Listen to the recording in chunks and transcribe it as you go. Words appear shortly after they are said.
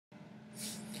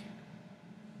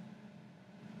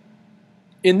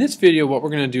In this video, what we're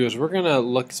going to do is we're going to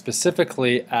look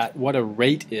specifically at what a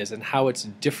rate is and how it's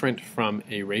different from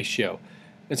a ratio.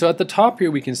 And so at the top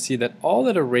here we can see that all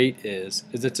that a rate is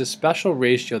it's a special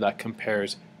ratio that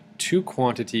compares two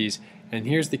quantities, and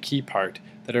here's the key part,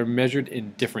 that are measured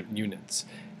in different units.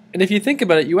 And if you think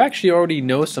about it, you actually already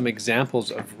know some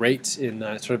examples of rates in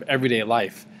sort of everyday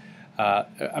life.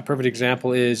 A perfect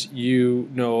example is you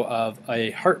know of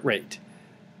a heart rate.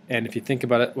 And if you think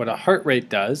about it, what a heart rate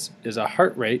does is a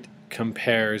heart rate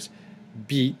compares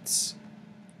beats,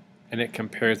 and it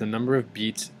compares the number of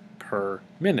beats per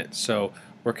minute. So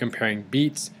we're comparing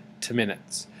beats to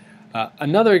minutes.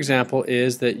 Another example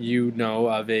is that you know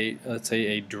of let's say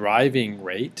a driving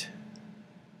rate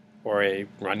or a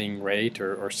running rate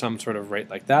or some sort of rate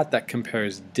like that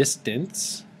compares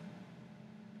distance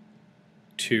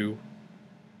to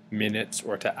minutes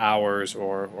or to hours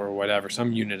or whatever,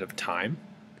 some unit of time.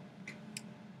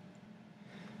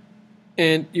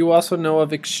 And you also know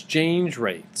of exchange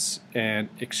rates, and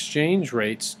exchange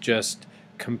rates just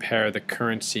compare the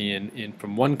currency in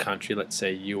from one country, let's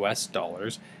say US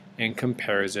dollars, and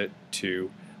compares it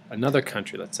to another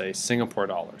country, let's say Singapore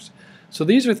dollars. So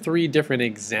these are three different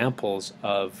examples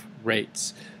of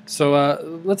rates.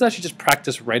 So let's actually just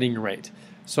practice writing a rate.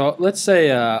 So let's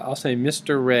say I'll say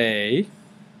Mr. Ray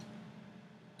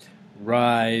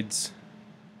rides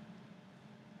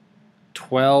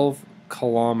 12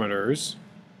 kilometers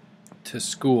to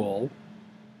school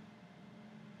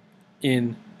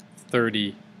in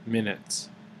 30 minutes.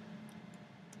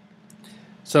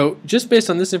 So just based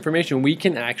on this information, we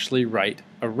can actually write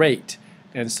a rate.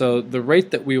 And so the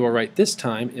rate that we will write this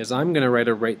time is I'm going to write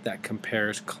a rate that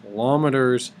compares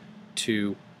kilometers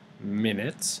to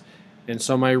minutes. And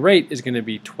so my rate is going to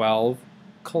be 12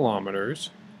 kilometers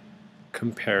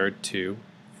compared to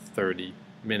 30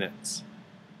 minutes.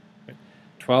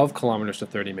 12 kilometers to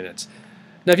 30 minutes.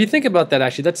 Now if you think about that,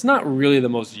 actually that's not really the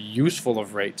most useful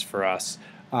of rates for us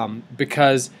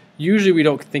because usually we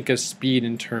don't think of speed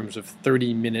in terms of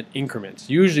 30-minute increments.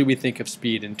 Usually we think of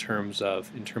speed in terms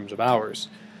of hours.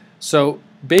 So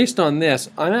based on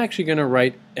this, I'm actually going to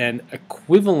write an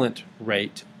equivalent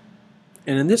rate,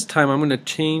 and in this time I'm going to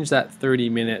change that 30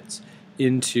 minutes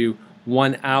into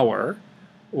 1 hour,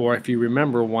 or if you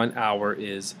remember, 1 hour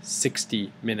is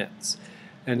 60 minutes.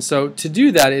 And so to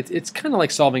do that, it's kind of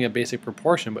like solving a basic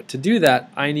proportion, but to do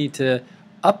that I need to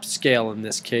upscale, in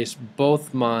this case,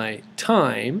 both my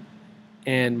time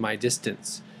and my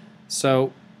distance.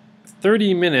 So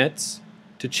 30 minutes,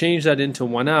 to change that into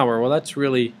 1 hour, well that's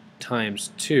really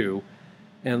times 2,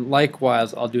 and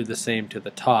likewise I'll do the same to the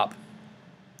top,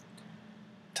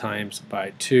 times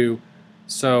by 2.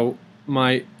 So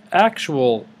my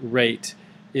actual rate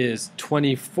is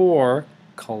 24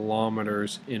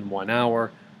 kilometers in 1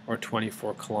 hour, or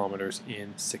 24 kilometers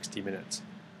in 60 minutes.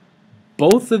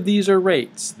 Both of these are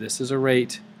rates. This is a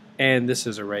rate and this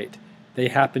is a rate. They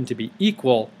happen to be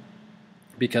equal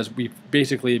because we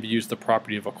basically have used the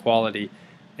property of equality,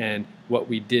 and what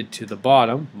we did to the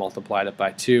bottom, multiplied it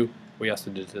by 2, we also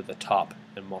did to the top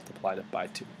and multiplied it by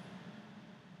 2.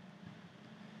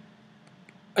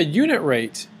 A unit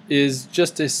rate is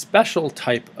just a special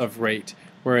type of rate,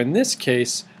 where in this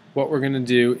case what we're going to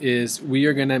do is we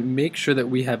are going to make sure that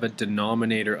we have a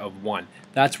denominator of 1.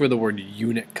 That's where the word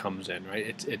unit comes in,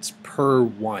 right? It's per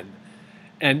 1.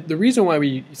 And the reason why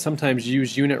we sometimes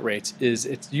use unit rates is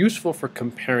it's useful for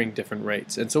comparing different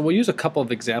rates. And so we'll use a couple of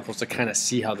examples to kind of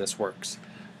see how this works.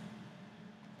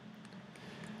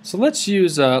 So let's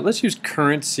use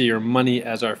currency or money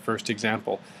as our first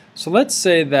example. So let's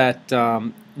say that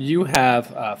you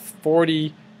have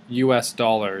 40 US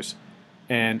dollars,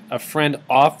 and a friend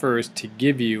offers to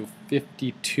give you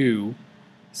 52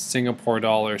 Singapore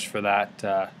dollars for that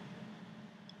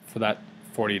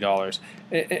 $40,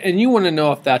 and you want to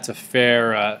know if that's a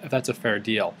fair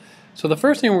deal. So the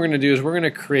first thing we're going to do is we're going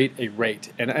to create a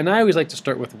rate, and I always like to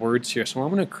start with words here. So I'm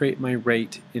going to create my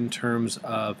rate in terms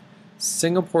of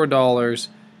Singapore dollars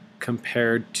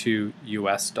compared to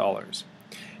US dollars.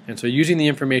 And so using the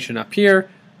information up here,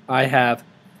 I have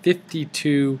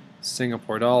 52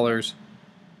 Singapore dollars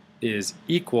is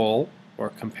equal or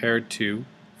compared to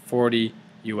 40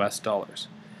 US dollars.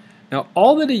 Now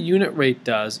all that a unit rate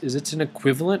does is it's an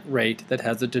equivalent rate that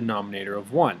has a denominator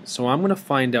of 1. So I'm going to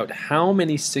find out how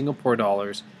many Singapore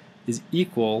dollars is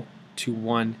equal to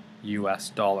 1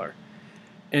 US dollar.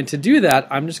 And to do that,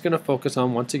 I'm just going to focus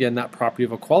on, once again, that property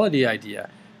of equality idea,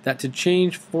 that to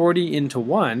change 40 into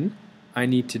 1, I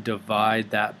need to divide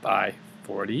that by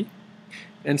 40.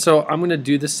 And so I'm going to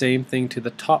do the same thing to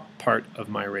the top part of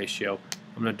my ratio.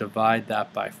 I'm going to divide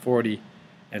that by 40,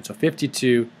 and so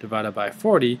 52 divided by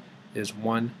 40 is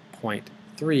 1.3.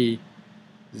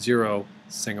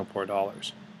 Singapore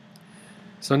dollars.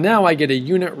 So now I get a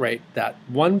unit rate that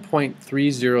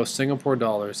 1.30 Singapore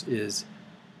dollars is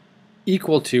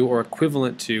equal to or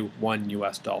equivalent to $1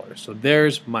 US. So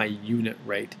there's my unit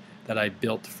rate that I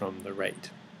built from the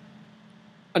rate.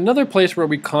 Another place where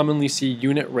we commonly see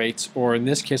unit rates, or in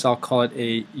this case I'll call it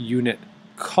a unit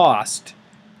cost,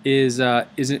 is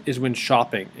when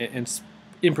shopping. And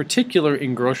in particular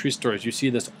in grocery stores, you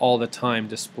see this all the time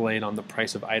displayed on the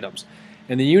price of items.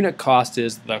 And the unit cost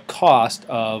is the cost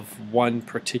of one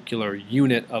particular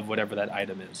unit of whatever that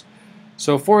item is.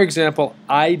 So for example,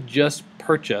 I just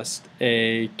purchased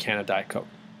a can of Diet Coke.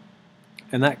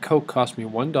 And that Coke cost me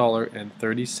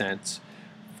 $1.30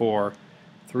 for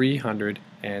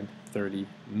 330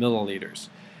 milliliters.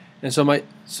 And so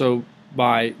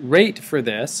my rate for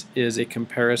this is a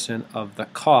comparison of the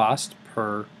cost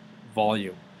per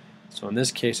volume. So in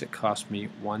this case it cost me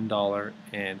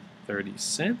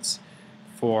 $1.30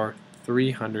 for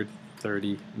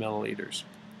 330 milliliters.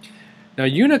 Now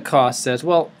unit cost says,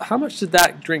 well, how much did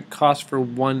that drink cost for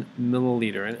 1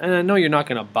 milliliter? And I know you're not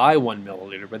going to buy 1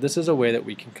 milliliter, but this is a way that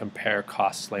we can compare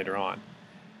costs later on.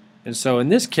 And so in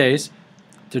this case,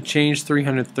 to change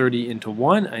 330 into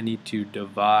 1, I need to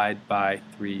divide by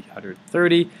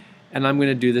 330, and I'm going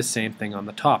to do the same thing on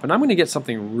the top. And I'm going to get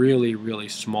something really, really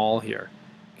small here.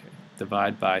 Okay,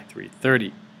 divide by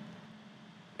 330.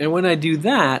 And when I do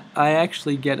that, I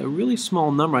actually get a really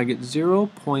small number. I get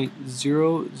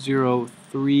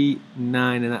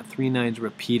 0.0039, and that 39 is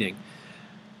repeating.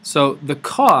 So the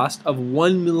cost of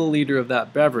 1 milliliter of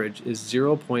that beverage is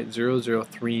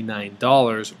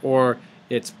 $0.0039, or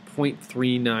it's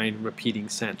 0.39 repeating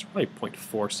cents, probably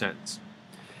 0.4 cents.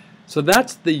 So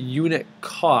that's the unit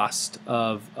cost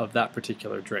of that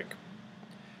particular drink.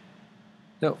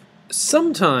 Now,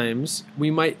 sometimes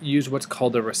we might use what's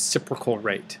called a reciprocal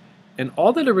rate. And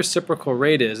all that a reciprocal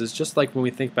rate is just like when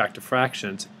we think back to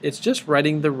fractions, it's just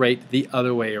writing the rate the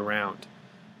other way around.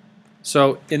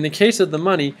 So in the case of the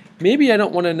money, maybe I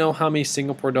don't want to know how many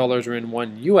Singapore dollars are in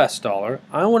 1 US dollar.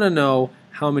 I want to know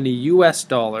how many US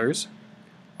dollars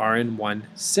are in 1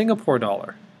 Singapore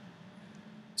dollar.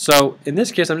 So in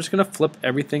this case, I'm just going to flip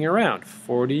everything around.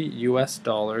 40 US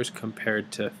dollars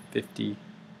compared to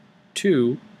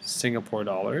 52 Singapore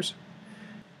dollars.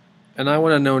 And I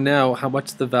want to know now how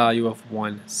much the value of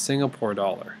 1 Singapore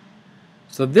dollar.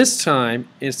 So this time,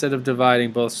 instead of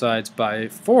dividing both sides by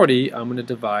 40, I'm going to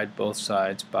divide both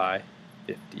sides by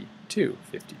 52.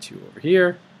 52 over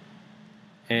here,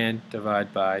 and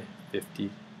divide by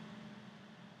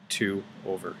 52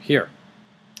 over here.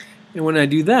 And when I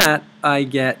do that, I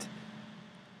get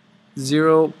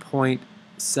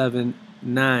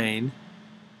 0.79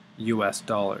 US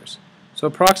dollars. So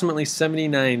approximately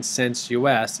 79 cents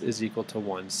US is equal to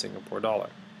 1 Singapore dollar.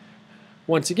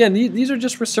 Once again, these are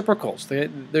just reciprocals.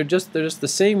 They're just the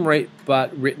same rate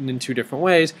but written in two different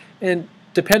ways, and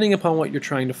depending upon what you're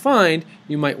trying to find,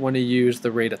 you might want to use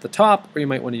the rate at the top or you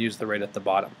might want to use the rate at the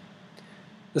bottom.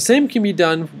 The same can be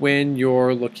done when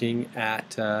you're looking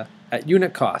at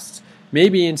unit costs.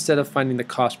 Maybe instead of finding the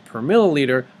cost per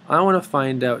milliliter, I want to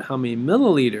find out how many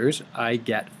milliliters I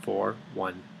get for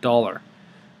 $1.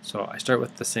 So I start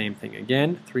with the same thing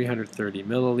again. 330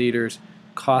 milliliters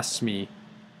costs me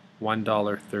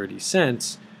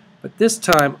 $1.30, but this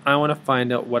time I want to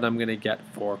find out what I'm going to get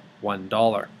for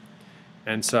 $1.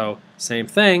 And so same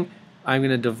thing, I'm going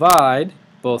to divide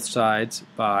both sides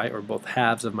by, or both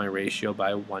halves of my ratio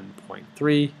by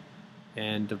 1.3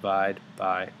 and divide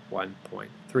by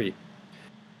 1.3.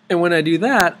 And when I do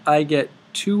that, I get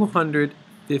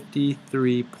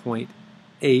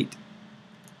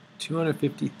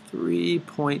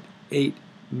 253.8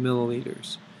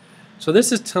 milliliters. So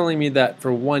this is telling me that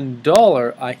for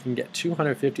 $1 I can get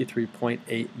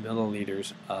 253.8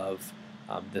 milliliters of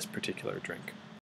this particular drink.